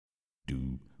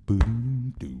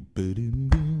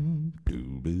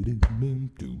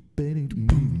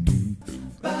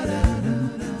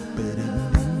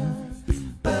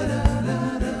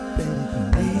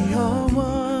are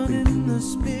one in the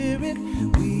Spirit,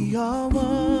 we are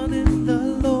one in the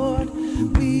Lord.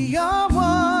 We are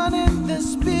one in the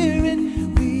Spirit,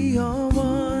 we are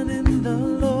one in the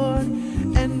Lord.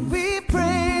 And we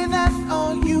pray that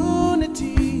our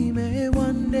unity may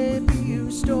one day be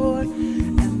restored.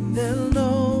 And they'll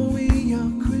know we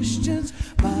are Christians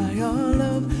by our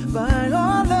love, by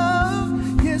our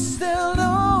love. Yes, they'll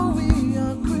know we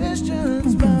are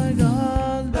Christians by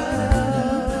our love.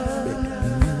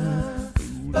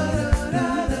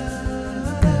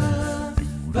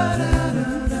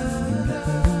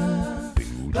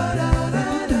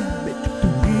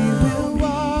 We will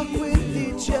walk with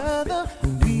each other,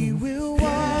 we will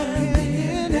walk hand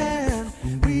in hand.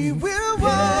 We will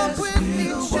walk with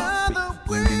each other,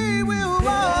 we will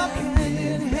walk hand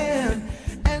in hand.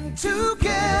 And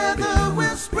together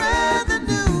we'll spread the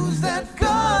news that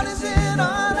God is in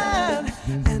our land.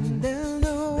 And they'll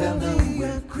know we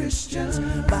are Christians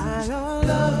by our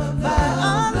love, by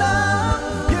our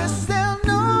love. Yes, they'll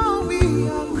know we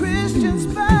are Christians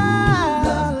by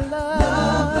our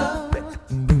love.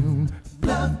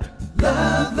 Love, love,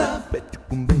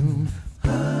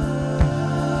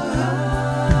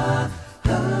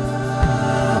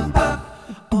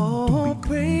 oh,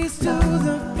 praise to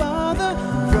the Father,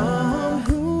 from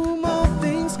whom all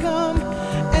things come,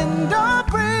 and all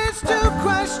praise to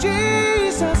Christ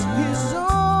Jesus, His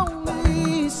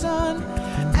only Son,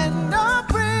 and all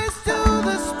praise to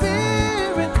the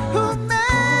Spirit who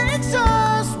makes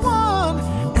us one.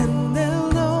 And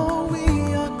they'll know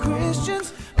we are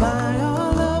Christians by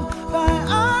our love, by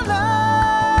our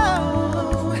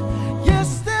love.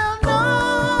 Yes, they'll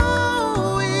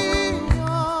know we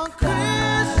are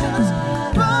Christians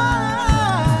by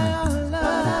our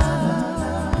love.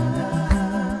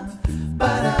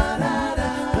 Ba-da-da-da,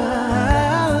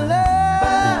 our love.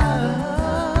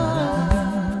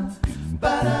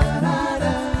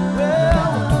 Ba-da-da-da,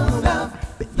 well, love,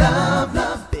 love,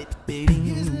 love,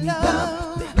 His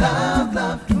love, love,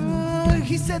 love.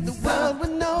 He said the world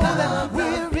would know that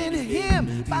we're in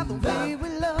Him by the way we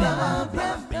love.